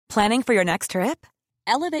Planning for your next trip?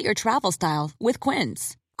 Elevate your travel style with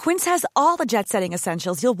Quince. Quince has all the jet-setting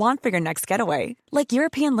essentials you'll want for your next getaway, like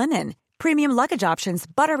European linen, premium luggage options,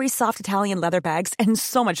 buttery soft Italian leather bags, and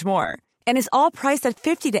so much more. And is all priced at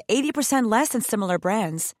 50 to 80% less than similar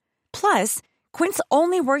brands. Plus, Quince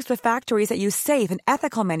only works with factories that use safe and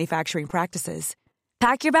ethical manufacturing practices.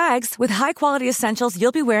 Pack your bags with high-quality essentials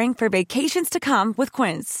you'll be wearing for vacations to come with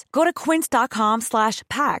Quince. Go to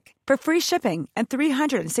quince.com/pack for free shipping and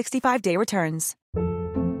 365-day returns.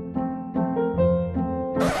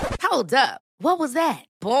 Hold up. What was that?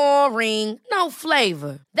 Boring. No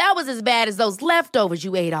flavor. That was as bad as those leftovers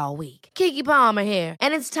you ate all week. Keke Palmer here,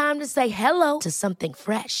 and it's time to say hello to something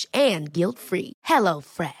fresh and guilt-free. Hello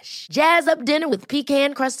Fresh. Jazz up dinner with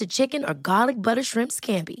pecan-crusted chicken or garlic butter shrimp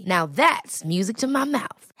scampi. Now that's music to my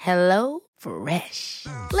mouth. Hello Fresh.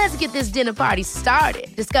 Let's get this dinner party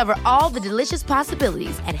started. Discover all the delicious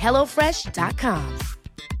possibilities at hellofresh.com.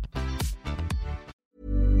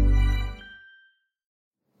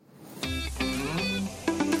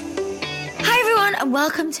 And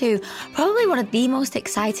welcome to probably one of the most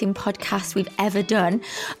exciting podcasts we've ever done.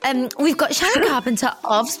 We've got Sharon Carpenter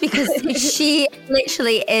Ovs because she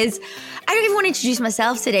literally is... I don't even want to introduce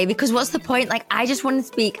myself today because what's the point? Like, I just want to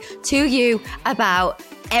speak to you about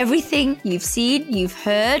everything you've seen, you've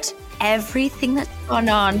heard, everything that's gone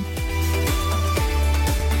on.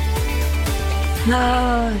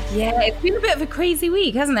 Oh, yeah. It's been a bit of a crazy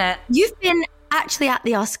week, hasn't it? You've been... actually at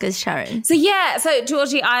the Oscars, Sharon. So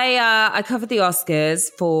Georgie, I covered the Oscars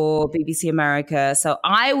for BBC America. So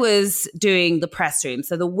I was doing the press room.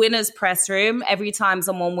 So the winner's press room, every time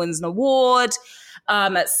someone wins an award,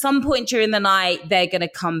 at some point during the night, they're going to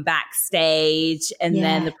come backstage and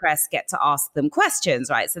then the press get to ask them questions,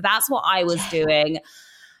 right? So that's what I was doing.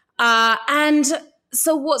 And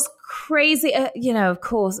so what's crazy, of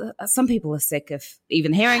course, some people are sick of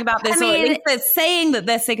even hearing about this, or at least they're saying that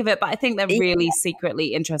they're sick of it, but I think they're really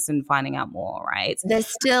secretly interested in finding out more, right?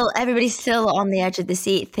 Everybody's still on the edge of the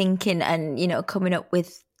seat thinking and, coming up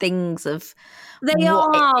with things of... They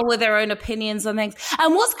are, with their own opinions on things.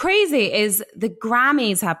 And what's crazy is the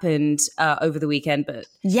Grammys happened over the weekend, but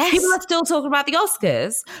people are still talking about the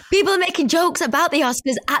Oscars. People are making jokes about the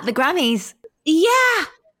Oscars at the Grammys. Yeah.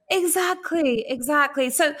 Exactly.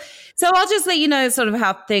 So I'll just let you know sort of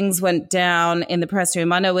how things went down in the press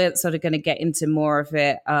room. I know we're sort of going to get into more of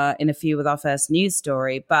it in a few with our first news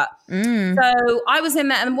story, but so I was in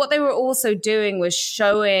there, and what they were also doing was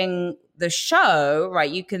showing the show,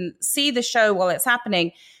 right? You can see the show while it's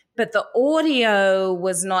happening, but the audio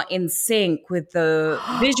was not in sync with the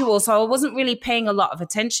visual. So I wasn't really paying a lot of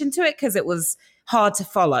attention to it because it was hard to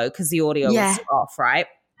follow because the audio was off, right?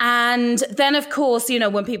 And then, of course,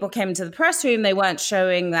 when people came into the press room, they weren't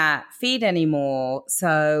showing that feed anymore.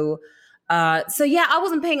 So I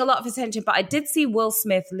wasn't paying a lot of attention, but I did see Will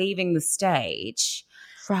Smith leaving the stage.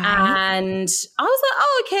 Right. And I was like,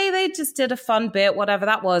 oh, okay, they just did a fun bit, whatever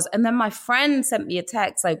that was. And then my friend sent me a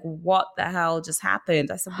text like, what the hell just happened?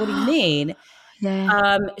 I said, what do you mean?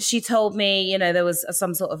 She told me, there was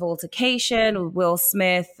some sort of altercation with Will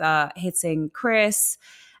Smith hitting Chris.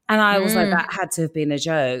 And I was like, that had to have been a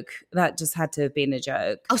joke. That just had to have been a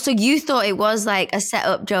joke. Oh, so you thought it was like a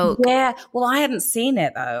set-up joke? Yeah. Well, I hadn't seen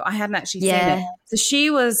it, though. I hadn't actually seen it.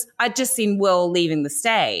 So I'd just seen Will leaving the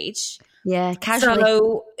stage. Yeah, casually.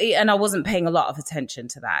 So, and I wasn't paying a lot of attention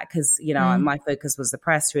to that because, my focus was the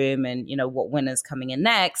press room and, what winner's coming in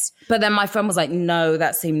next. But then my friend was like, no,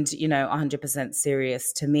 that seemed, 100%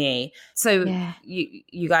 serious to me. So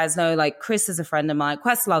you guys know, like, Chris is a friend of mine.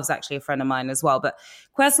 Questlove's actually a friend of mine as well. But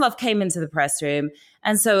Questlove came into the press room.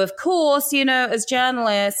 And so, of course, as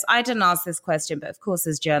journalists, I didn't ask this question, but of course,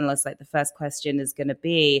 as journalists, like, the first question is going to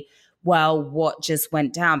be, well, what just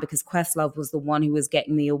went down? Because Questlove was the one who was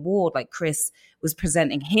getting the award. Like, Chris was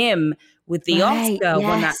presenting him with the Oscar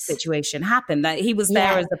when that situation happened. That he was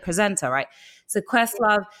there as the presenter, right? So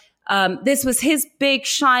Questlove, this was his big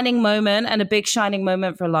shining moment, and a big shining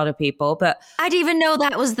moment for a lot of people. But I didn't even know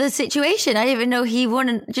that was the situation. I didn't even know he won.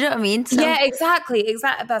 Do you know what I mean? So, yeah, exactly.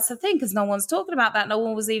 That's the thing, because no one's talking about that. No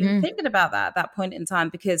one was even thinking about that at that point in time,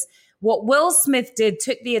 because what Will Smith did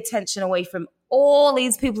took the attention away from all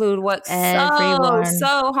these people who had worked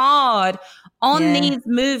so hard on these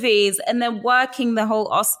movies, and then working the whole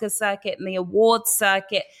Oscar circuit and the awards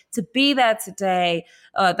circuit to be there today,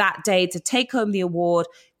 that day, to take home the award.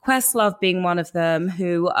 Questlove being one of them,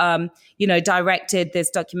 who, directed this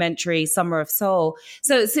documentary, Summer of Soul.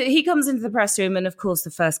 So he comes into the press room, and of course,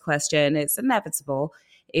 the first question, it's inevitable,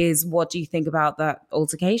 is what do you think about that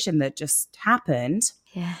altercation that just happened?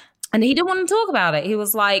 Yeah. And he didn't want to talk about it. He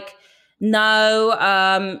was like,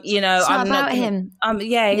 no, you know, It's not I'm about not him.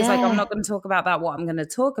 Yeah, he's like, I'm Yeah. not going to talk about that. What I'm going to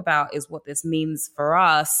talk about is what this means for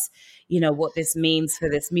us, you know, what this means for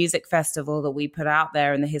this music festival that we put out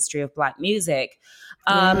there in the history of Black music.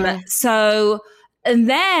 Yeah. So, and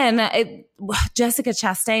then Jessica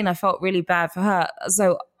Chastain, I felt really bad for her.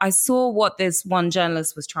 So I saw what this one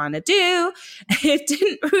journalist was trying to do. It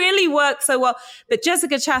didn't really work so well. But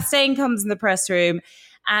Jessica Chastain comes in the press room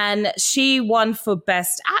and she won for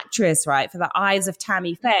Best Actress, right? For The Eyes of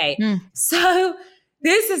Tammy Faye. So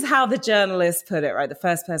this is how the journalist put it, right? The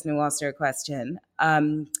first person who asked her a question.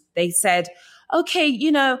 They said, okay,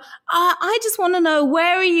 you know, I just want to know,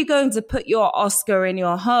 where are you going to put your Oscar in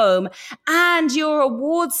your home? And your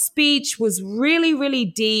award speech was really, really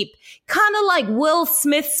deep, kind of like Will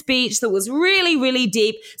Smith's speech that was really, really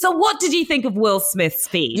deep. So what did you think of Will Smith's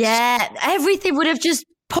speech? Yeah, everything would have just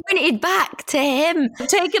pointed back to him.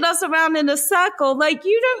 Taking us around in a circle. Like,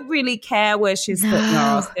 you don't really care where she's putting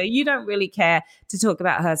her Oscar. You don't really care to talk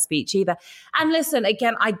about her speech either. And listen,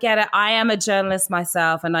 again, I get it. I am a journalist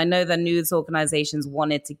myself, and I know the news organizations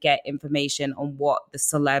wanted to get information on what the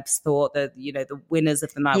celebs thought, the winners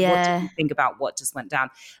of the night. Yeah. What do you think about what just went down?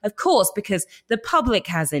 Of course, because the public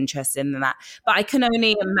has interest in that. But I can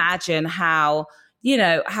only imagine how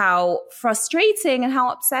frustrating and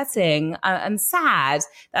how upsetting and sad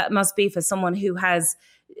that must be for someone who has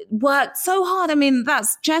worked so hard. I mean,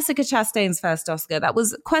 that's Jessica Chastain's first Oscar. That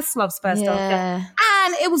was Questlove's first Oscar.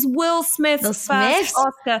 And it was Will Smith's first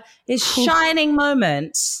Oscar, his shining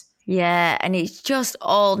moment. Yeah, and it's just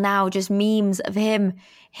all now just memes of him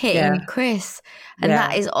hitting Chris. And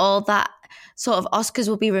that is all that sort of Oscars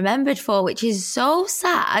will be remembered for, which is so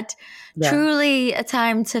sad. Yeah. Truly a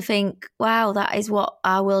time to think, wow, that is what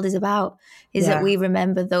our world is about, is that we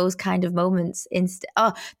remember those kind of moments.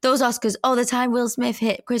 Those Oscars, the time Will Smith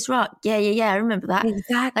hit Chris Rock. Yeah, I remember that.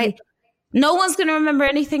 Exactly. No one's going to remember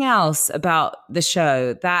anything else about the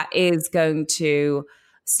show. That is going to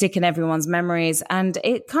stick in everyone's memories. And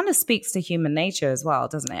it kind of speaks to human nature as well,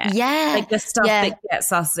 doesn't it? Yeah. Like the stuff that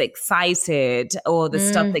gets us excited, or the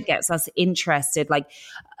stuff that gets us interested. Like,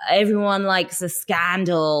 everyone likes a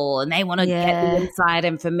scandal and they want to get the inside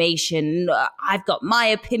information. I've got my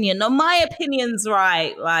opinion. No, my opinion's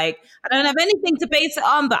right. Like, I don't have anything to base it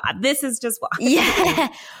on, but this is just what I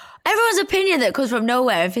think. Everyone's opinion that comes from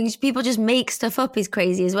nowhere and things people just make stuff up is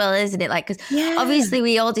crazy as well, isn't it? Like, because obviously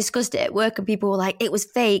we all discussed it at work and people were like, it was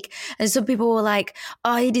fake. And some people were like,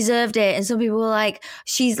 oh, he deserved it. And some people were like,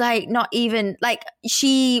 she's like, not even, like,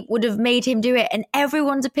 she would have made him do it. And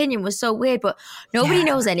everyone's opinion was so weird, but nobody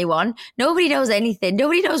knows anyone. Nobody knows anything.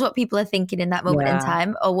 Nobody knows what people are thinking in that moment in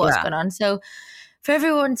time or what's going on. So for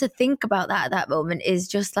everyone to think about that at that moment is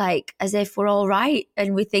just like as if we're all right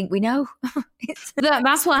and we think we know.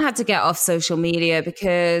 That's why I had to get off social media,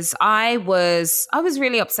 because I was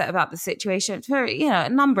really upset about the situation for, a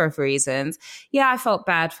number of reasons. Yeah, I felt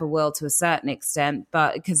bad for Will to a certain extent,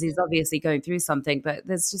 but because he's obviously going through something, but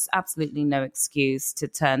there's just absolutely no excuse to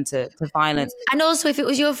turn to violence. And also, if it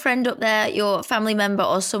was your friend up there, your family member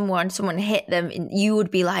or someone hit them, you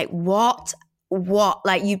would be like, what?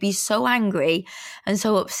 Like, you'd be so angry and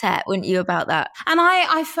so upset, wouldn't you, about that? And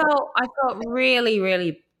I felt really,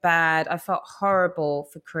 really bad. I felt horrible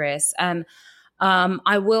for Chris. And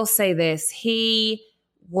I will say this, he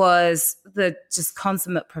was the just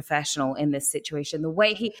consummate professional in this situation. The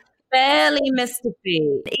way he barely missed a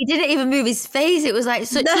beat. He didn't even move his face. It was like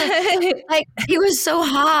such like, he was so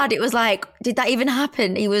hard. It was like, did that even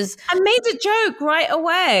happen? I made a joke right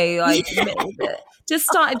away. Like, just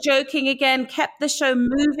started joking again, kept the show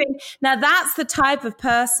moving. Now, that's the type of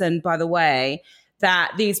person, by the way,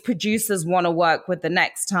 that these producers want to work with the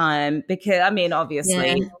next time, because, I mean,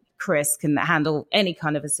 obviously Chris can handle any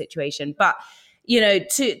kind of a situation, but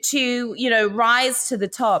to rise to the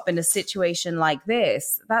top in a situation like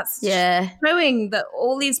this, that's showing that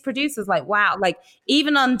all these producers, like, wow, like,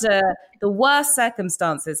 even under the worst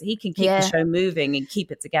circumstances, he can keep the show moving and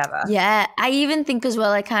keep it together. Yeah, I even think as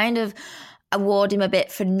well, I kind of award him a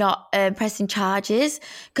bit for not pressing charges,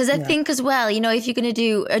 because I think as well, if you're going to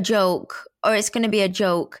do a joke or it's going to be a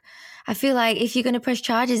joke, I feel like if you're going to press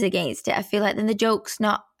charges against it, I feel like then the joke's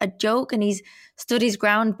not a joke and he's stood his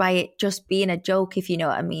ground by it just being a joke, if you know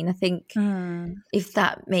what I mean. I think if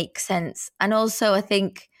that makes sense. And also I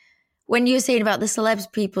think when you were saying about the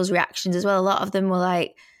celebs, people's reactions as well, a lot of them were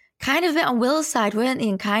like kind of a bit on Will's side, weren't they?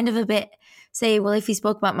 And kind of a bit say, well, if he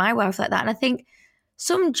spoke about my wife like that. And I think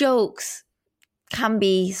some jokes can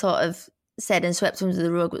be sort of said and swept under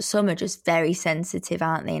the rug, but some are just very sensitive,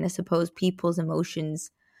 aren't they? And I suppose people's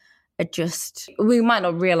emotions are just... We might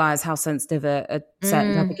not realise how sensitive a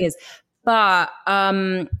certain topic is, But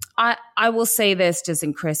I will say this just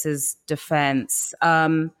in Chris's defense.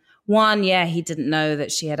 One, yeah, he didn't know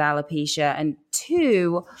that she had alopecia. And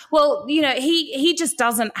two, well, you know, he just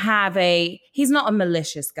doesn't have he's not a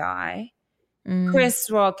malicious guy. Chris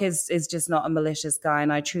Rock is just not a malicious guy.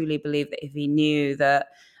 And I truly believe that if he knew that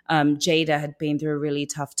Jada had been through a really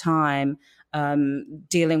tough time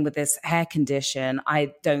dealing with this hair condition,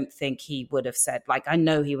 I don't think he would have said, like, I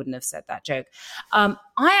know he wouldn't have said that joke. I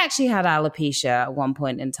actually had alopecia at one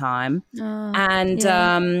point in time.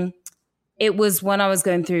 It was when I was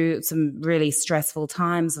going through some really stressful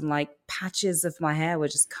times, and like patches of my hair were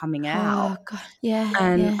just coming out. Oh, God. Yeah.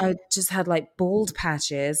 And I just had like bald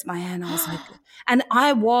patches, my hair, and I was like, and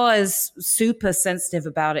I was super sensitive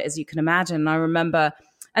about it, as you can imagine. And I remember,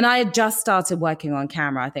 and I had just started working on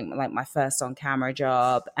camera, I think like my first on camera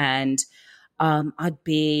job. And I'd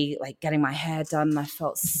be like getting my hair done, and I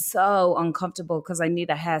felt so uncomfortable because I knew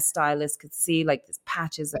the hairstylist could see like these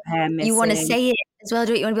patches of hair missing. You want to say it as well,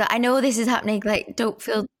 don't you? Want to be like, I know this is happening. Like, don't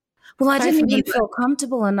feel. Well, I didn't even feel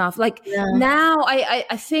comfortable enough. Like now,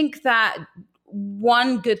 I think that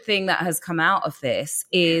one good thing that has come out of this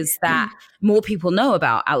is that more people know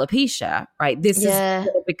about alopecia, right? This has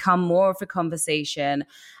become more of a conversation.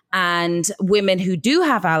 And women who do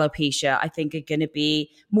have alopecia, I think, are going to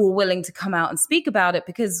be more willing to come out and speak about it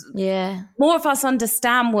because more of us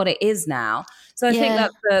understand what it is now. So I think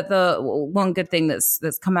that's the one good thing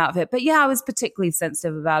that's come out of it. But yeah, I was particularly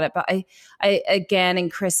sensitive about it. But I again, in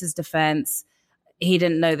Chris's defense, he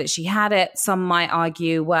didn't know that she had it. Some might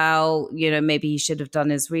argue, well, you know, maybe he should have done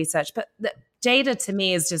his research. But Jada, to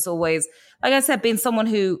me, is just always, like I said, being someone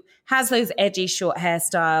who has those edgy short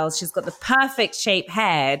hairstyles. She's got the perfect shaped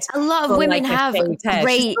head. A lot of women have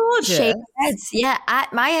great shaped heads. Yeah,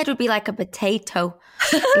 my head would be like a potato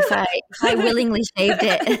if I willingly shaved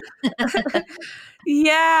it.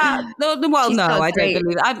 Yeah. No, I don't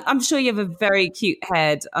believe it. I'm sure you have a very cute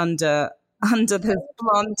head under the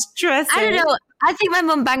blonde dress. I don't know. I think my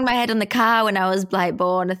mum banged my head on the car when I was like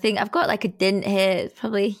born. I think I've got like a dent here. It's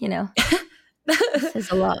probably, you know, says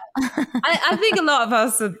a lot. I think a lot of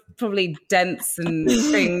us have probably dents and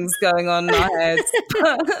things going on in our heads,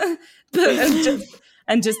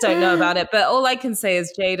 and just don't know about it. But all I can say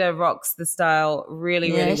is Jada rocks the style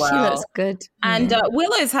really, really well. She looks good. And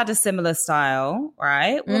Willow's had a similar style,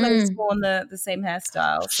 right? Willow's worn the same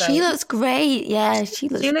hairstyle. So. She looks great. Yeah, she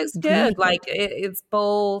looks good. Like it's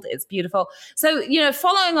bold, it's beautiful. So, you know,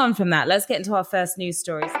 following on from that, let's get into our first news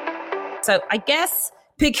story. So I guess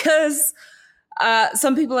because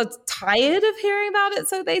some people are tired of hearing about it,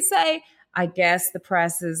 so they say, I guess the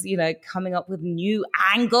press is, you know, coming up with new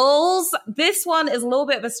angles. This one is a little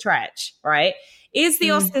bit of a stretch, right? Is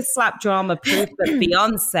the Oscar slap drama proof that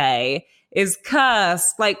Beyonce is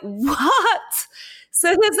cursed? Like, what?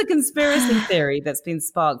 So there's a conspiracy theory that's been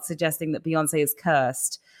sparked suggesting that Beyonce is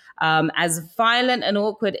cursed, as violent and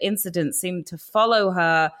awkward incidents seem to follow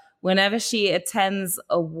her whenever she attends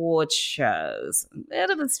award shows. A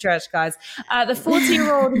bit of a stretch, guys. The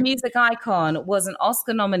 40-year-old music icon was an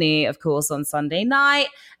Oscar nominee, of course, on Sunday night,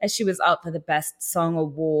 as she was up for the Best Song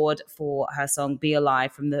Award for her song Be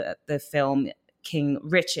Alive from the film King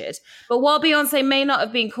Richard. But while Beyonce may not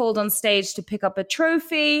have been called on stage to pick up a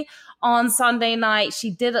trophy on Sunday night,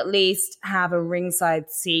 she did at least have a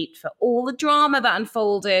ringside seat for all the drama that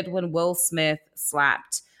unfolded when Will Smith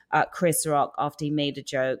slapped Chris Rock after he made a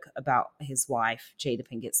joke about his wife, Jada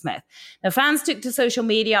Pinkett Smith. Now, fans took to social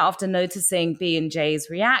media after noticing B&J's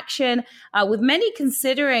reaction, with many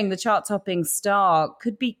considering the chart-topping star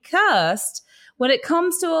could be cursed when it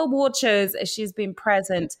comes to award shows, as she's been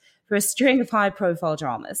present for a string of high-profile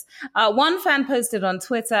dramas. One fan posted on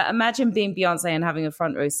Twitter, imagine being Beyonce and having a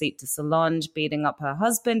front row seat to Solange beating up her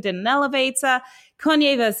husband in an elevator,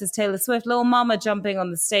 Kanye versus Taylor Swift, Lil Mama jumping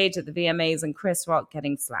on the stage at the VMAs, and Chris Rock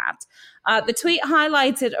getting slapped. The tweet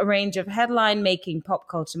highlighted a range of headline-making pop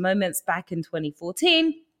culture moments back in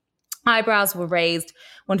 2014. Eyebrows were raised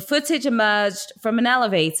when footage emerged from an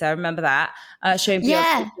elevator. Remember that? Showing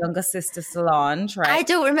Beyonce's younger sister Solange, right? I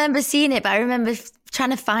don't remember seeing it, but I remember trying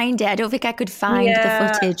to find it. I don't think I could find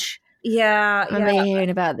the footage. Yeah. I remember hearing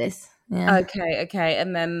about this. Yeah. Okay.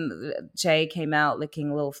 And then Jay came out looking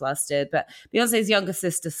a little flustered. But Beyonce's younger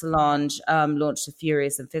sister Solange launched a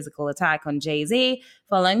furious and physical attack on Jay-Z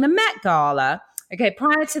following the Met Gala. Okay,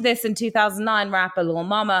 prior to this, in 2009, rapper Lil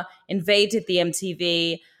Mama invaded the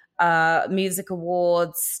MTV Music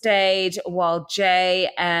Awards stage while Jay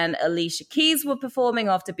and Alicia Keys were performing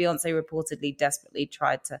after Beyonce reportedly desperately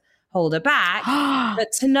tried to hold her back.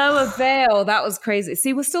 But to no avail. That was crazy.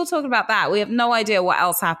 See, we're still talking about that. We have no idea what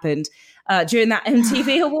else happened during that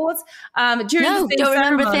MTV Awards. During the don't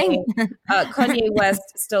remember a thing. Kanye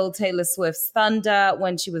West stole Taylor Swift's thunder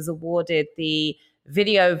when she was awarded the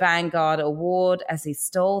Video Vanguard Award, as he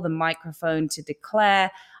stole the microphone to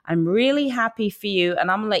declare, "I'm really happy for you."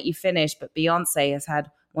 And I'm going to let you finish, but Beyonce has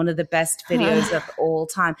had one of the best videos of all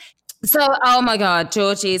time. So, oh my God,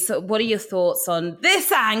 Georgie, so what are your thoughts on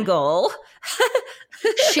this angle?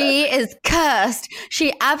 She is cursed.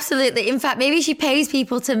 She absolutely, in fact, maybe she pays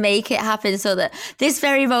people to make it happen so that this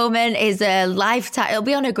very moment is a lifetime. It'll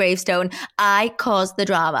be on her gravestone. I caused the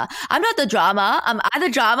drama. I'm not the drama. Am I the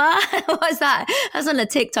drama? What's that? That's on a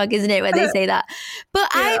TikTok, isn't it, when they say that? But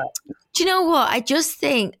yeah. Do you know what? I just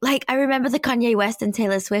think, like, I remember the Kanye West and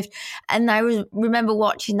Taylor Swift, and I remember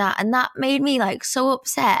watching that, and that made me, like, so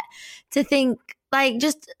upset to think, like,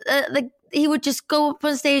 just, he would just go up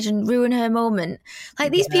on stage and ruin her moment.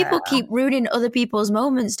 Like, these people keep ruining other people's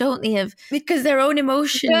moments, don't they? Because their own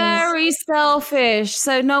emotions. Very selfish.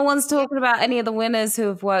 So no one's talking about any of the winners who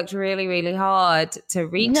have worked really, really hard to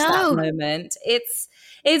reach that moment.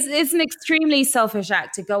 It's an extremely selfish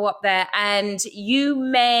act to go up there, and you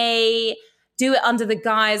may do it under the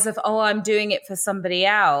guise of, oh, I'm doing it for somebody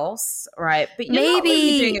else, right? But you're not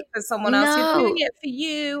really doing it for someone else. You're doing it for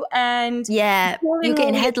you, and you're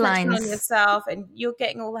getting headlines on yourself, and you're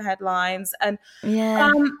getting all the headlines. And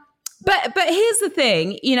but here's the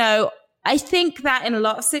thing, you know, I think that in a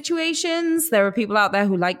lot of situations, there are people out there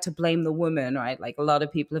who like to blame the woman, right? Like a lot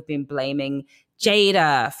of people have been blaming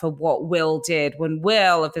Jada for what Will did when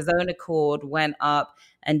Will, of his own accord, went up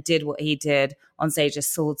and did what he did on stage,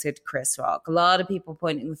 assaulted Chris Rock. A lot of people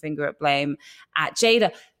pointing the finger at blame at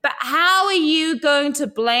Jada. But how are you going to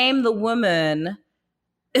blame the woman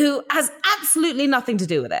who has absolutely nothing to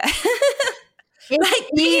do with it? Like,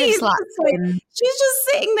 she's just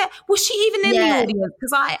sitting there. Was she even in the audience?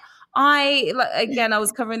 Because I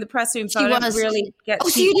was covering the press room, so I didn't really get to... Oh,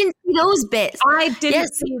 so you didn't see those bits? I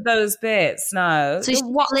didn't see those bits, no. So she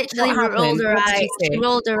literally rolled her eyes. She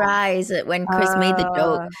rolled her eyes when Chris made the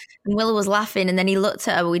joke. And Will was laughing, and then he looked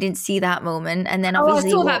at her, but we didn't see that moment. And then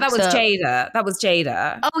obviously... I saw that. That was Jada. That was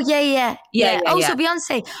Jada. Oh, yeah. So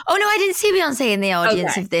Beyonce. Oh, no, I didn't see Beyonce in the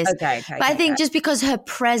audience of this. Okay. But I think just because her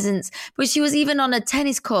presence... But she was even on a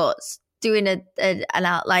tennis court doing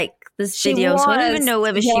this video, so I don't even know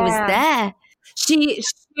whether she was there. She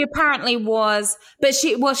apparently was, but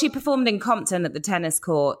she performed in Compton at the tennis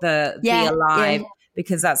court, the Alive,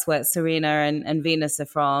 because that's where Serena and Venus are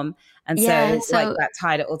from, and so that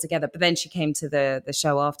tied it all together. But then she came to the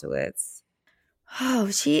show afterwards.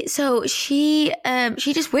 Oh, she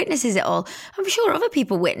just witnesses it all. I'm sure other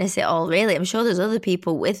people witness it all, really. I'm sure there's other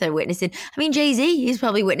people with her witnessing. I mean, Jay-Z, he's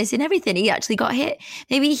probably witnessing everything. He actually got hit.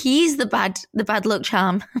 Maybe he's the bad luck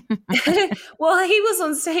charm. Well, he was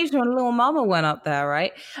on stage when Lil Mama went up there,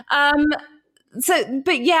 right?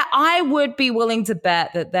 But yeah, I would be willing to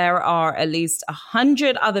bet that there are at least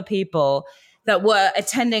 100 other people that were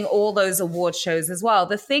attending all those award shows as well.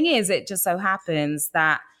 The thing is, it just so happens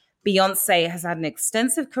that Beyonce has had an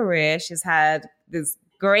extensive career. She's had this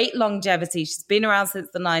great longevity. She's been around since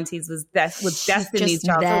the 90s with Destiny's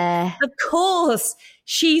Child. So of course,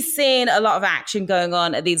 she's seen a lot of action going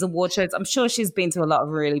on at these award shows. I'm sure she's been to a lot of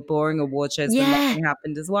really boring award shows when nothing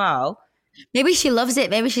happened as well. Maybe she loves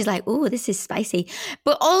it. Maybe she's like, oh, this is spicy.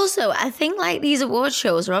 But also, I think like these award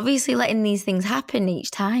shows are obviously letting these things happen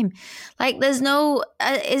each time. Like there's no,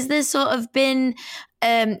 is there sort of been,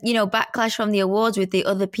 backlash from the awards with the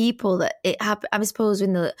other people that it happened? I suppose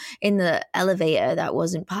in the elevator, that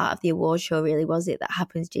wasn't part of the award show really, was it? That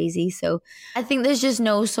happens, Jay-Z. So I think there's just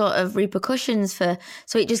no sort of repercussions so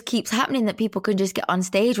it just keeps happening that people can just get on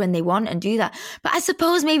stage when they want and do that. But I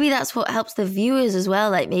suppose maybe that's what helps the viewers as well.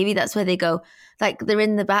 Like maybe that's where they go, like they're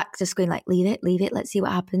in the back just going like, leave it, let's see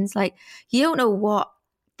what happens. Like you don't know what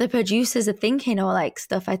the producers are thinking or like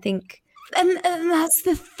stuff, I think. And that's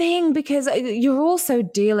the thing, because you're also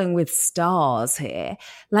dealing with stars here.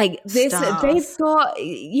 Like this, they've got,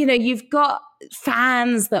 you've got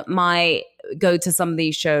fans that might go to some of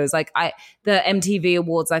these shows. Like the MTV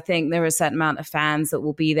Awards, I think there are a certain amount of fans that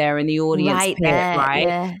will be there in the audience pit,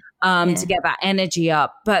 right? To get that energy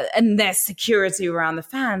up. And there's security around the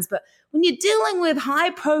fans. But when you're dealing with high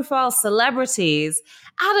profile celebrities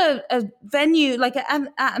at a venue, like at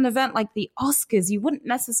an event like the Oscars, you wouldn't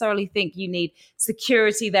necessarily think you need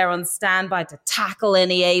security there on standby to tackle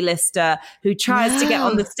any A-lister who tries to get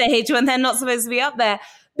on the stage when they're not supposed to be up there.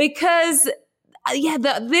 Because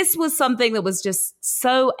this was something that was just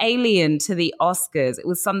so alien to the Oscars. It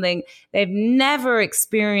was something they've never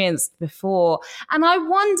experienced before. And I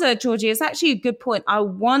wonder, Georgie, it's actually a good point. I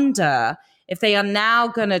wonder if they are now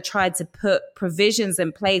going to try to put provisions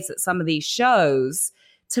in place at some of these shows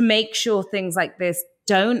to make sure things like this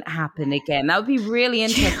don't happen again. That would be really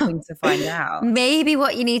interesting to find out. Maybe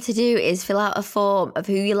what you need to do is fill out a form of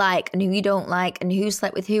who you like and who you don't like and who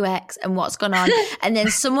slept with who ex and what's gone on. And then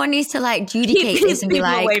someone needs to like adjudicate this and be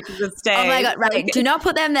like, away from the stage. Oh my God, right. Do not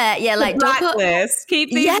put them there. Yeah, like don't put keep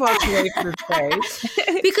these ones away from the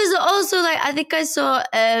stage. Because also like I think I saw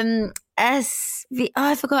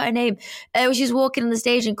I forgot her name. She was walking on the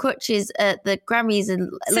stage in crutches at the Grammys,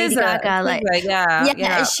 and Lady Gaga, like,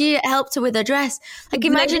 yeah, she helped her with her dress. Like,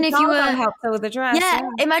 imagine if you were helped her with the dress. Yeah,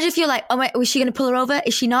 imagine if you're like, oh my, was she going to pull her over?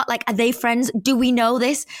 Is she not? Like, are they friends? Do we know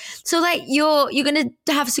this? So, like, you're going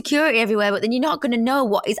to have security everywhere, but then you're not going to know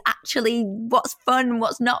what is actually what's fun,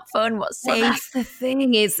 what's not fun, what's safe. Well, that's the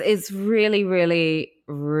thing. It's really, really,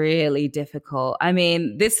 really difficult. I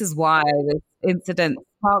mean, this is why this incident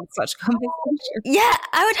sparked such conversation. Yeah,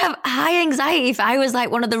 I would have high anxiety if I was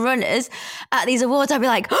like one of the runners at these awards. I'd be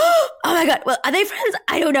like, oh my God, well, are they friends?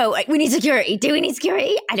 I don't know. Like, we need security. Do we need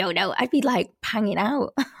security? I don't know. I'd be like hanging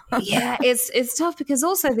out. Yeah, it's tough because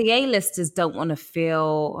also the A-listers don't want to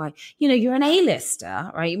feel like, you're an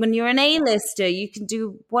A-lister, right? When you're an A-lister, you can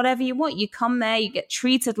do whatever you want. You come there, you get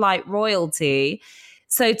treated like royalty.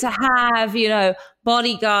 So to have,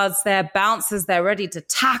 bodyguards there, bouncers there, ready to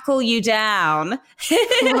tackle you down.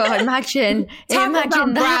 Well, imagine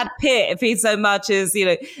that. Brad Pitt, if he so much as,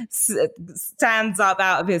 stands up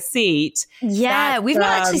out of his seat. Yeah, we've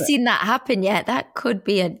not actually seen that happen yet. That could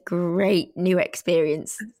be a great new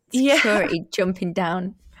experience. Security jumping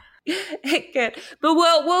down. Good. But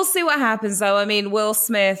we'll see what happens, though. I mean, Will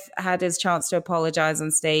Smith had his chance to apologize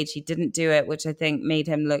on stage. He didn't do it, which I think made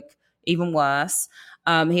him look even worse.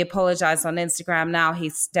 He apologized on Instagram. Now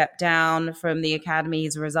he's stepped down from the Academy.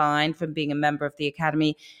 He's resigned from being a member of the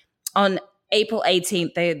Academy. On April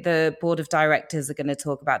 18th, the board of directors are going to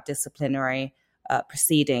talk about disciplinary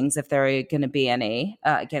proceedings, if there are going to be any,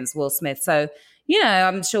 against Will Smith. So,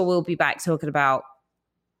 I'm sure we'll be back talking about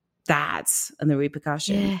that and the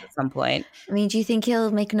repercussions at some point. I mean, do you think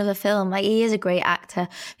he'll make another film? Like, he is a great actor.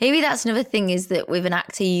 Maybe that's another thing, is that with an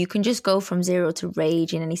actor, you can just go from zero to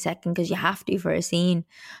rage in any second because you have to for a scene.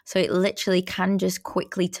 So it literally can just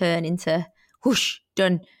quickly turn into whoosh,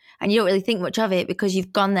 done. And you don't really think much of it because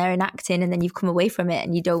you've gone there in acting and then you've come away from it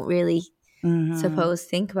and you don't really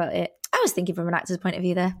think about it. I was thinking from an actor's point of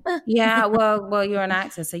view there. Yeah, well, you're an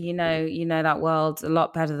actor, so you know that world a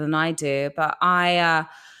lot better than I do. But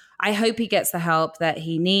I hope he gets the help that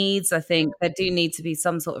he needs. I think there do need to be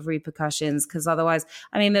some sort of repercussions, because otherwise,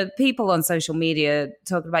 I mean, the people on social media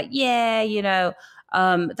talking about,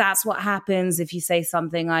 that's what happens if you say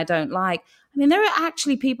something I don't like. I mean, there are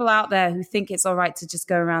actually people out there who think it's all right to just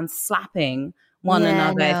go around slapping one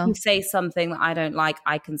another. No. If you say something that I don't like,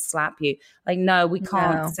 I can slap you. Like, no, we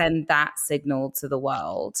can't send that signal to the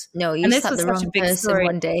world. No, you slapped the wrong person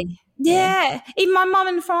one day. Yeah. Even my mom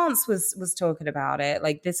in France was talking about it.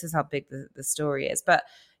 Like, this is how big the story is. But,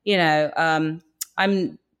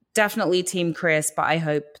 I'm definitely Team Chris, but I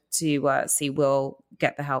hope to see Will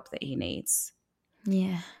get the help that he needs.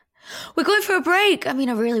 Yeah. We're going for a break. I mean,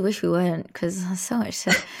 I really wish we weren't, because there's so much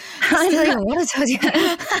to I still even want to tell you.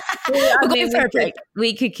 We're going for a break.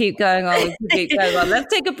 We could keep going on.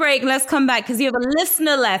 Let's take a break and let's come back, because you have a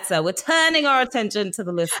listener letter. We're turning our attention to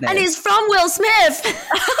the listeners. And it's from Will Smith.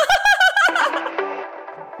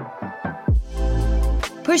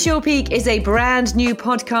 Push Your Peak is a brand new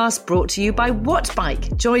podcast brought to you by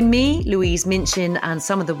Wattbike. Join me, Louise Minchin, and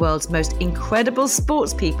some of the world's most incredible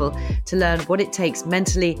sports people to learn what it takes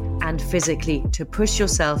mentally and physically to push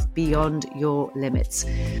yourself beyond your limits.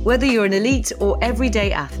 Whether you're an elite or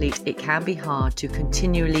everyday athlete, it can be hard to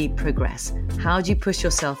continually progress. How do you push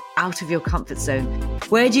yourself out of your comfort zone?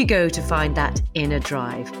 Where do you go to find that inner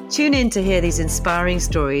drive? Tune in to hear these inspiring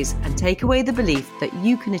stories and take away the belief that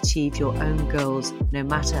you can achieve your own goals, no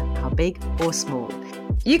matter how big or small.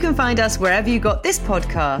 You can find us wherever you got this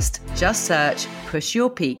podcast. Just search Push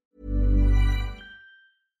Your Peak.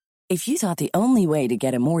 If you thought the only way to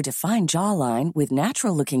get a more defined jawline with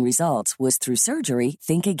natural-looking results was through surgery,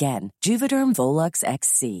 think again. Juvederm Volux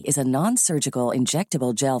XC is a non-surgical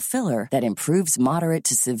injectable gel filler that improves moderate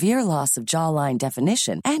to severe loss of jawline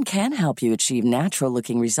definition and can help you achieve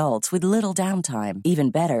natural-looking results with little downtime. Even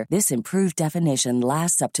better, this improved definition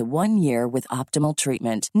lasts up to 1 year with optimal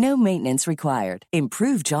treatment. No maintenance required.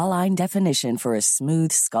 Improve jawline definition for a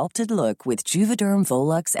smooth, sculpted look with Juvederm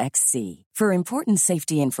Volux XC. For important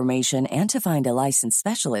safety information and to find a licensed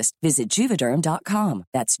specialist, visit Juvederm.com.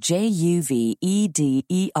 That's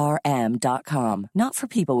Juvederm.com. Not for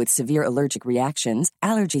people with severe allergic reactions,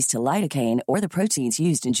 allergies to lidocaine, or the proteins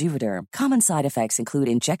used in Juvederm. Common side effects include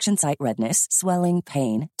injection site redness, swelling,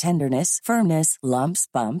 pain, tenderness, firmness, lumps,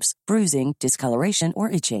 bumps, bruising, discoloration, or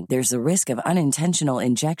itching. There's a risk of unintentional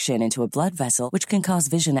injection into a blood vessel, which can cause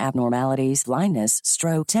vision abnormalities, blindness,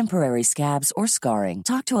 stroke, temporary scabs, or scarring.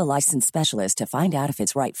 Talk to a licensed specialist to find out if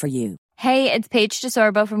it's right for you. Hey, it's Paige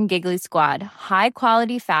DeSorbo from Giggly Squad. High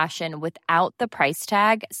quality fashion without the price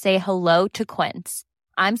tag. Say hello to Quince.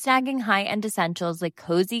 I'm snagging high-end essentials like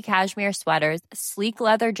cozy cashmere sweaters, sleek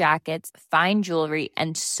leather jackets, fine jewelry,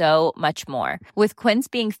 and so much more. With Quince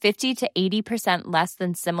being 50 to 80% less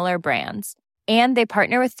than similar brands. And they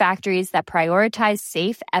partner with factories that prioritize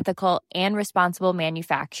safe, ethical, and responsible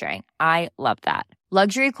manufacturing. I love that.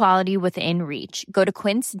 Luxury quality within reach. Go to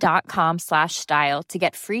quince.com/style to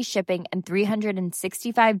get free shipping and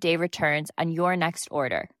 365-day returns on your next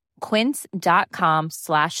order.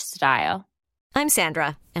 Quince.com/style. I'm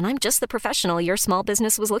Sandra, and I'm just the professional your small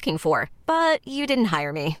business was looking for. But you didn't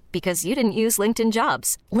hire me because you didn't use LinkedIn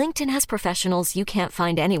Jobs. LinkedIn has professionals you can't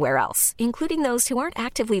find anywhere else, including those who aren't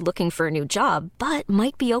actively looking for a new job, but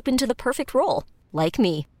might be open to the perfect role, like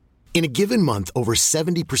me. In a given month, over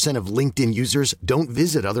 70% of LinkedIn users don't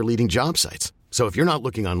visit other leading job sites. So if you're not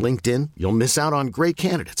looking on LinkedIn, you'll miss out on great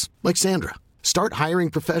candidates like Sandra. Start hiring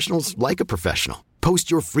professionals like a professional. Post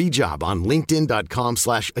your free job on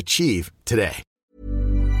linkedin.com/achieve today.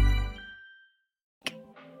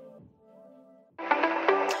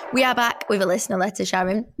 We are back with a listener letter,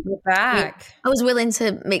 Sharon. We're back. I was willing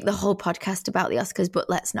to make the whole podcast about the Oscars, but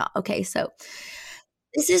let's not. Okay, so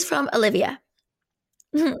this is from Olivia.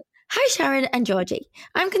 Hi, Sharon and Georgie.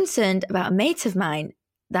 I'm concerned about a mate of mine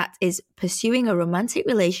that is pursuing a romantic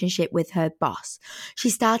relationship with her boss. She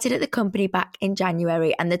started at the company back in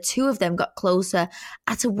January, and the two of them got closer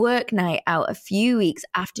at a work night out a few weeks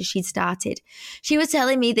after she'd started. She was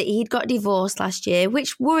telling me that he'd got divorced last year,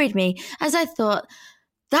 which worried me, as I thought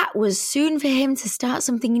that was soon for him to start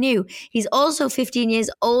something new. He's also 15 years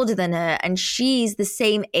older than her, and she's the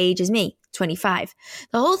same age as me, 25.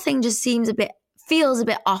 The whole thing just feels a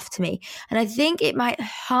bit off to me, and I think it might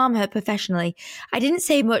harm her professionally. I didn't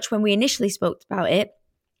say much when we initially spoke about it,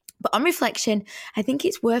 but on reflection, I think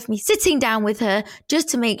it's worth me sitting down with her just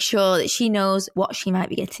to make sure that she knows what she might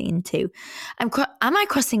be getting into. Am I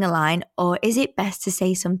crossing a line, or is it best to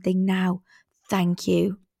say something now? Thank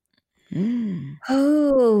you.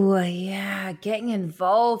 Oh, yeah, getting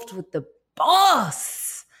involved with the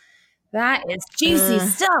boss. That is juicy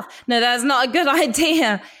stuff. No, that's not a good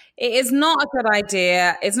idea. It is not a good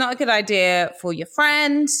idea. It's not a good idea for your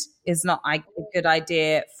friend. It's not a good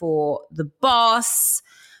idea for the boss.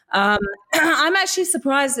 I'm actually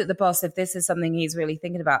surprised at the boss if this is something he's really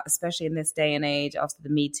thinking about, especially in this day and age after the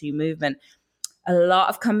Me Too movement. A lot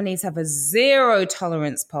of companies have a zero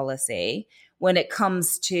tolerance policy when it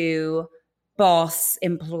comes to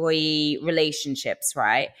boss-employee relationships,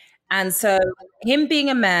 right? And so him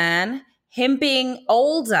being a man, him being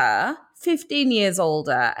older, 15 years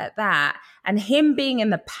older at that, and him being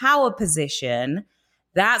in the power position,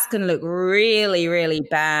 that's going to look really, really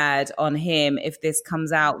bad on him if this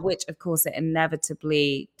comes out, which of course it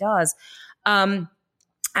inevitably does. And,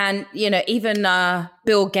 you know, even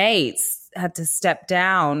Bill Gates had to step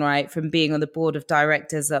down, right, from being on the board of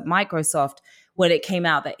directors at Microsoft when it came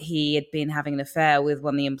out that he had been having an affair with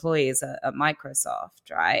one of the employees at Microsoft,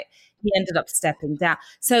 right? He ended up stepping down.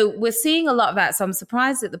 So we're seeing a lot of that. So I'm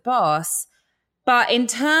surprised at the boss. But in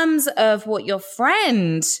terms of what your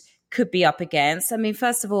friend could be up against, I mean,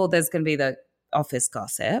 first of all, there's going to be the office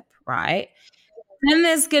gossip, right? Then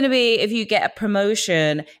there's going to be, if you get a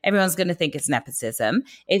promotion, everyone's going to think it's nepotism.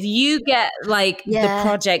 If you get the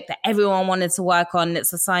project that everyone wanted to work on,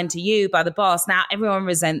 it's assigned to you by the boss, now everyone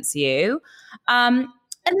resents you.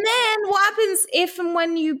 And then what happens if and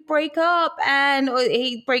when you break up and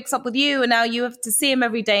he breaks up with you and now you have to see him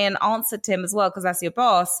every day and answer to him as well because that's your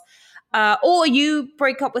boss? Or you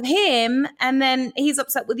break up with him and then he's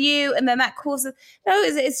upset with you and then that causes... No,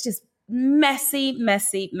 it's just messy.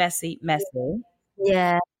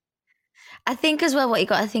 Yeah. I think as well what you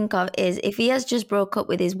got to think of is if he has just broke up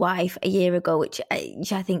with his wife a year ago, which I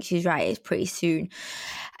think she's right, is pretty soon.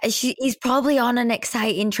 He's probably on an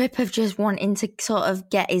exciting trip of just wanting to sort of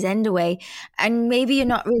get his end away. And maybe you're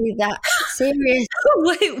not really that serious.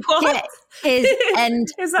 Wait, what? Get his end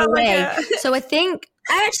Is that away. like So I think,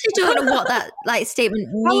 I actually don't know what that statement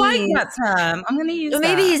means. I like that term. I'm going to use Or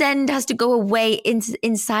maybe that. his end has to go away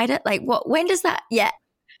inside it. Like when does that,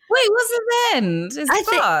 Wait, what's his end? His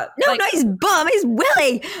butt? No, not his bum, his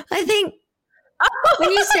willy. I think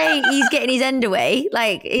when you say he's getting his end away,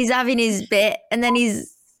 like he's having his bit and then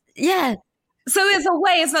he's, yeah. So it's a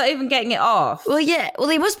way, it's not even getting it off. Well, yeah. Well,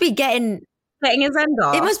 he must be getting his end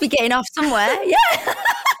off. It must be getting off somewhere. Yeah.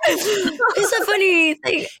 It's a funny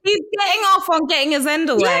thing. He's getting off on getting his end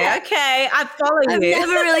away. Yeah. Okay, I follow you. I've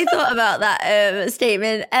never really thought about that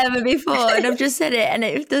statement ever before, and I've just said it, and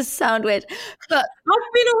it does sound weird. But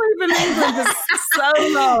I've been away from England for so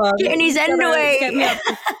long. Getting his end away. Get me up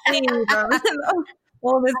to speed.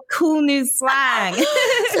 All this cool new slang.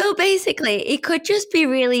 So basically, it could just be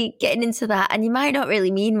really getting into that, and you might not really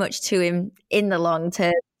mean much to him in the long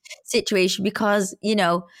term situation because, you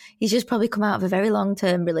know, he's just probably come out of a very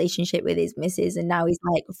long-term relationship with his missus and now he's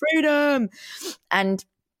like, freedom. And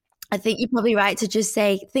I think you're probably right to just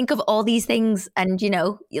say, think of all these things and, you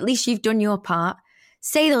know, at least you've done your part.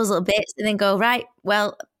 Say those little bits and then go, right,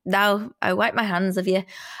 well, now I wipe my hands of you.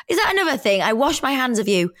 Is that another thing? I wash my hands of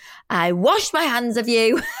you. I washed my hands of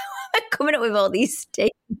you. I'm coming up with all these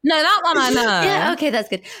statements. No, that one I know. Yeah, okay, that's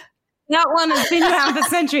good. That one has been around for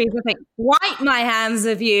centuries. I think, wipe my hands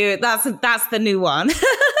of you. That's the new one.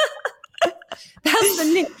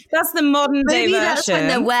 That's the modern day version. Maybe that's when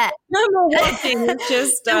they're wet. No more washing. It's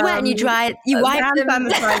just they're wet and you dry it. You wipe them.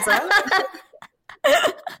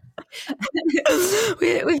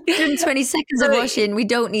 We've done 20 seconds of washing. We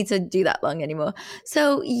don't need to do that long anymore.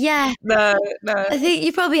 So yeah, no. I think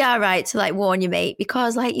you probably are right to like warn your mate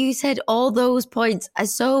because, like you said, all those points are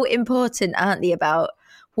so important, aren't they? About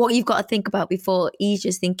what you've got to think about before he's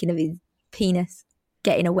just thinking of his penis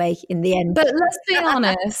getting away in the end. But let's be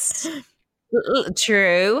honest.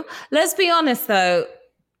 True. Let's be honest, though.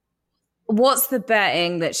 What's the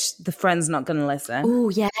betting that the friend's not going to listen? Oh,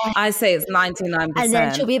 yeah. I say it's 99%. And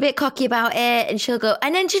then she'll be a bit cocky about it and she'll go,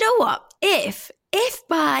 and then do you know what? If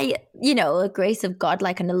by, you know, a grace of God,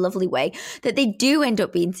 like in a lovely way, that they do end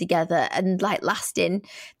up being together and like lasting,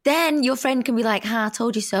 then your friend can be like, I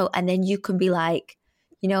told you so. And then you can be like,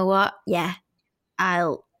 you know what? Yeah,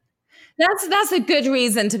 That's a good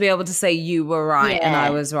reason to be able to say you were right and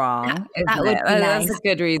I was wrong. That would be nice. That's a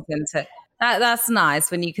good reason to. That's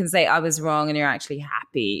nice when you can say I was wrong and you're actually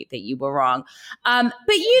happy that you were wrong. But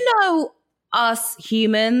you know, us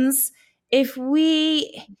humans, if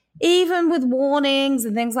we, even with warnings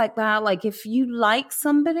and things like that, like if you like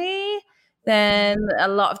somebody, then a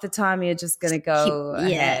lot of the time you're just going to go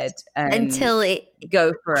ahead and until it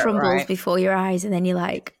go for crumbles before your eyes, and then you're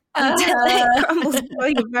like, until it crumbles before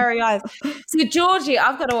your very eyes. So, Georgie,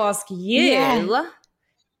 I've got to ask you: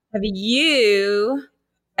 have you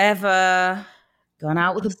ever gone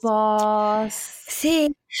out with a boss?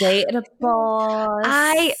 Dated a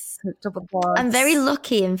boss? Hooked up a boss? I'm very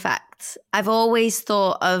lucky. In fact, I've always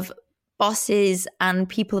thought of bosses and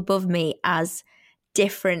people above me as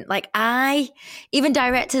different. Like even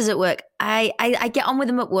directors at work, I get on with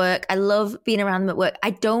them at work. I love being around them at work.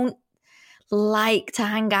 I don't like to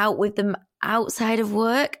hang out with them outside of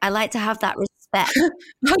work. I like to have that respect.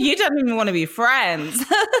 No, you don't even want to be friends.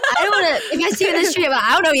 I don't want to. If I see you in the street, I'm like,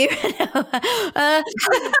 I don't know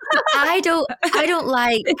you. I don't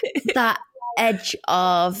like that edge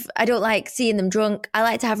of. I don't like seeing them drunk. I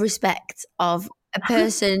like to have respect of a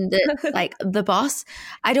person that, like the boss.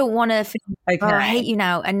 I don't want to feel, I hate you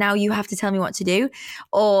now, and now you have to tell me what to do.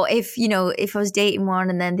 Or if I was dating one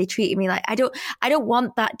and then they treated me like, I don't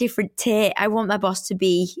want that different tier. I want my boss to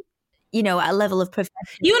be, at a level of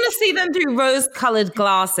perfection. You want to see them through rose-colored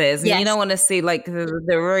glasses, and you don't want to see like the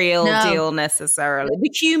real deal necessarily. The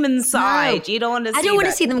human side. No. You don't want to. I don't want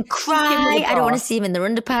to see them cry. I don't want to see them in their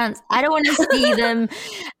underpants. I don't want to see them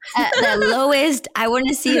at their lowest. I want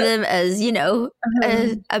to see them as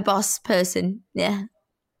a boss person. Yeah.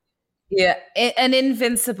 Yeah, an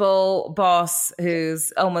invincible boss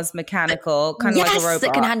who's almost mechanical, kind of like a robot.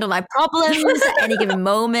 That can handle my problems at any given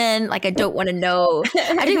moment. Like, I don't want to know.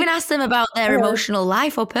 I don't even ask them about their emotional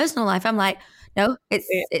life or personal life. I'm like, no,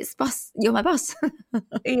 it's boss. You're my boss.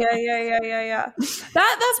 Yeah.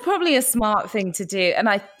 That's probably a smart thing to do. And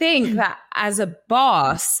I think that as a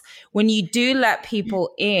boss, when you do let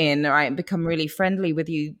people in, right, and become really friendly with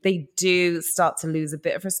you, they do start to lose a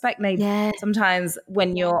bit of respect. Sometimes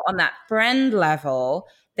when you're on that friend level,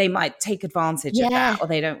 they might take advantage of that, or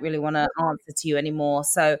they don't really want to answer to you anymore.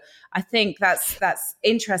 So I think that's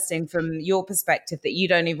interesting from your perspective that you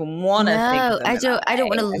don't even want to think of them I don't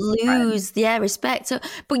want to lose respect. So,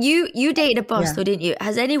 but you dated a boss though, didn't you?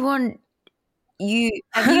 Has anyone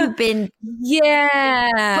have you been?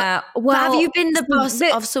 Yeah. Well, have you been the boss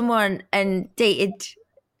of someone and dated?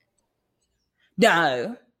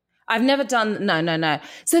 No, I've never done. No.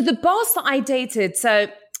 So the boss that I dated, so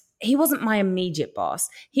he wasn't my immediate boss.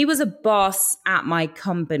 He was a boss at my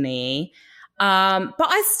company. But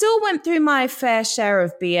I still went through my fair share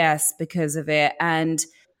of BS because of it. And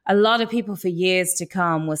a lot of people for years to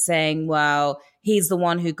come were saying, well, he's the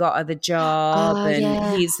one who got her the job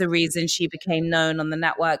he's the reason she became known on the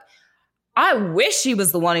network. I wish he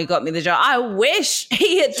was the one who got me the job. I wish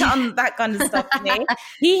he had done that kind of stuff to me.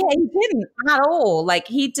 He didn't at all. Like,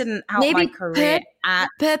 he didn't help my career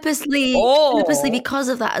purposely because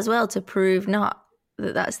of that as well, to prove not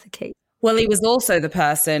that that's the case. Well, he was also the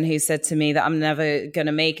person who said to me that I'm never going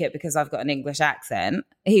to make it because I've got an English accent.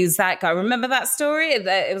 He's that guy. Remember that story?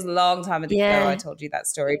 It was a long time ago I told you that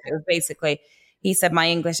story. It was basically, he said my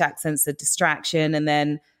English accent's a distraction, and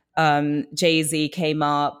then Jay-Z came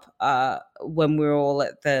up when we were all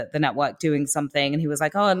at the network doing something, and he was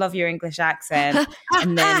like, oh, I love your English accent.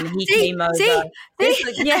 And then he came over. This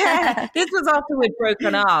was after we'd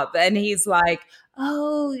broken up, and he's like,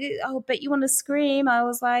 oh, bet you want to scream. I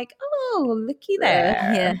was like, oh, looky there.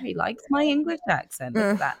 Yeah. He likes my English accent.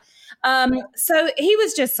 Look at that. So he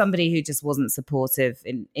was just somebody who just wasn't supportive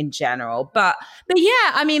in general. But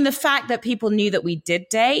yeah, I mean, the fact that people knew that we did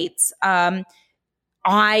date,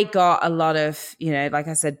 I got a lot of, like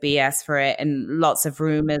I said, BS for it, and lots of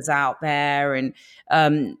rumors out there. And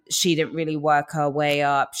she didn't really work her way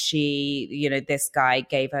up. She, this guy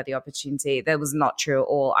gave her the opportunity. That was not true at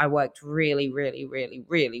all. I worked really, really, really,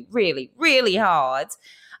 really, really, really hard.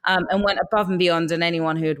 And went above and beyond, and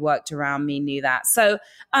anyone who had worked around me knew that. So,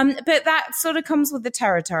 but that sort of comes with the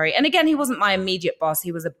territory. And again, he wasn't my immediate boss.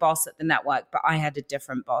 He was a boss at the network, but I had a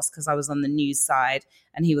different boss because I was on the news side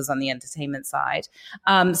and he was on the entertainment side.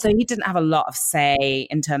 So he didn't have a lot of say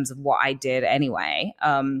in terms of what I did anyway,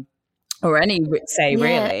 or any say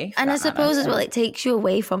really. And I suppose as well, it takes you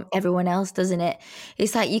away from everyone else, doesn't it?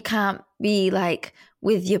 It's like you can't be like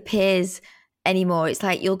with your peers anymore. It's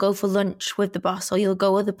like you'll go for lunch with the boss, or you'll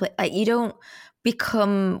go other place. Like, you don't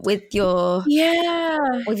become with your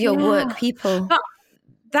work people. But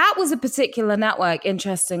that was a particular network,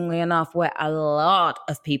 interestingly enough, where a lot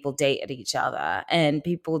of people dated each other, and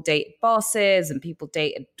people dated bosses, and people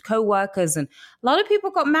dated co-workers, and a lot of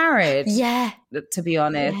people got married. Yeah, to be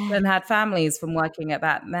honest, and had families from working at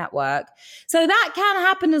that network. So that can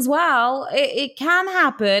happen as well. It can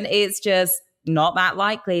happen. It's just not that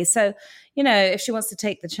likely. So, if she wants to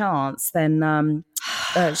take the chance, then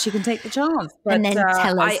she can take the chance. But and then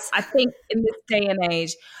tell us. I think in this day and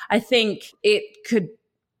age, I think it could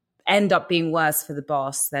end up being worse for the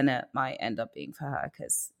boss than it might end up being for her,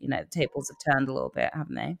 because the tables have turned a little bit,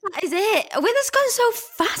 haven't they? That is it. Well, this gone so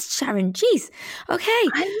fast, Sharon. Jeez. Okay.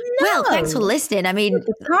 Well, thanks for listening. I mean,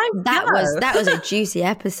 that was a juicy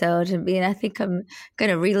episode. I mean, I think I'm going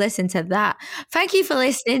to re-listen to that. Thank you for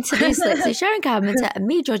listening to Loose Lips with Sharon Carpenter and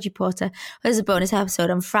me, Georgie Porter. There's a bonus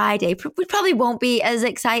episode on Friday. We probably won't be as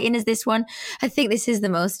exciting as this one. I think this is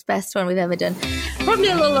the best one we've ever done. Probably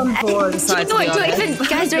a little on board.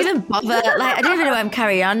 Guys, don't even bother. Like, I don't even know why I'm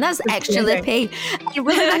carrying on. That's extra lippy. We'll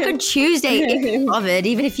be back on Tuesday if you're bothered,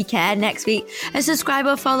 even if you care, next week. And subscribe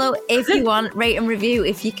or follow if you want. Rate and review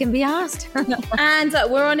if you can be asked. And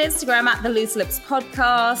we're on Instagram at the Loose Lips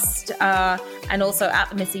Podcast, and also at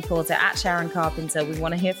the Missy Porter, at Sharon Carpenter. We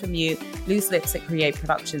want to hear from you.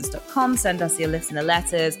 looselips@createproductions.com. Send us your listener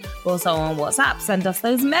letters. We're also on WhatsApp. Send us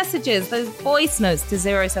those messages, those voice notes to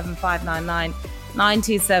 07599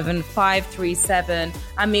 927 537.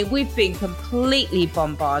 I mean, we've been completely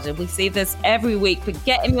bombarded. We see this every week, but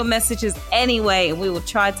get in your messages anyway, and we will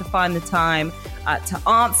try to find the time to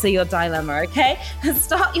answer your dilemma, okay?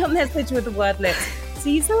 Start your message with the word lips.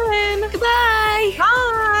 See you soon. Goodbye.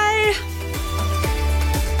 Bye.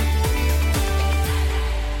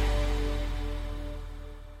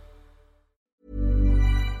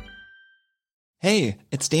 Hey,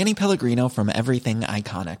 it's Danny Pellegrino from Everything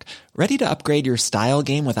Iconic. Ready to upgrade your style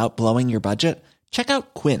game without blowing your budget? Check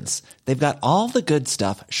out Quince. They've got all the good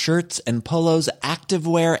stuff, shirts and polos,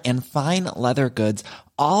 activewear, and fine leather goods,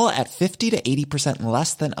 all at 50 to 80%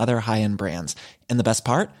 less than other high-end brands. And the best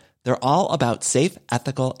part? They're all about safe,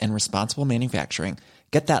 ethical, and responsible manufacturing.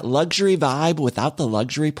 Get that luxury vibe without the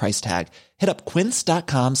luxury price tag. Hit up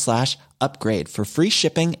quince.com/upgrade for free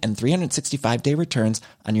shipping and 365-day returns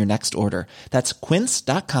on your next order. That's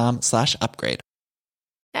quince.com/upgrade.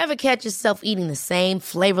 Ever catch yourself eating the same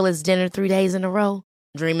flavorless dinner 3 days in a row?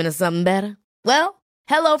 Dreaming of something better? Well,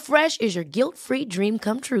 HelloFresh is your guilt-free dream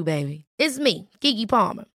come true, baby. It's me, Keke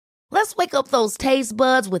Palmer. Let's wake up those taste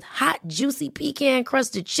buds with hot, juicy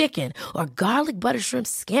pecan-crusted chicken or garlic butter shrimp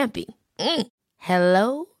scampi.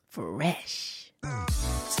 Hello Fresh.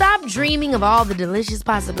 Stop dreaming of all the delicious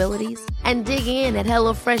possibilities and dig in at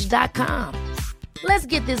HelloFresh.com. Let's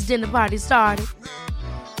get this dinner party started.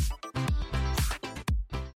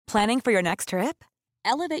 Planning for your next trip?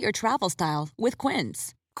 Elevate your travel style with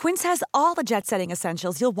Quince. Quince has all the jet-setting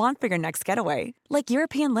essentials you'll want for your next getaway, like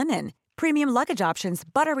European linen, premium luggage options,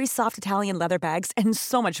 buttery soft Italian leather bags, and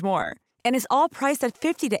so much more. And is all priced at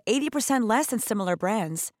 50 to 80% less than similar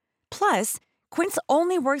brands. Plus, Quince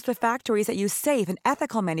only works with factories that use safe and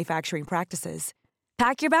ethical manufacturing practices.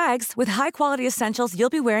 Pack your bags with high-quality essentials you'll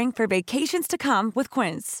be wearing for vacations to come with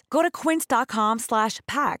Quince. Go to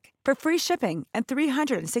quince.com/pack for free shipping and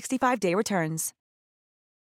 365-day returns.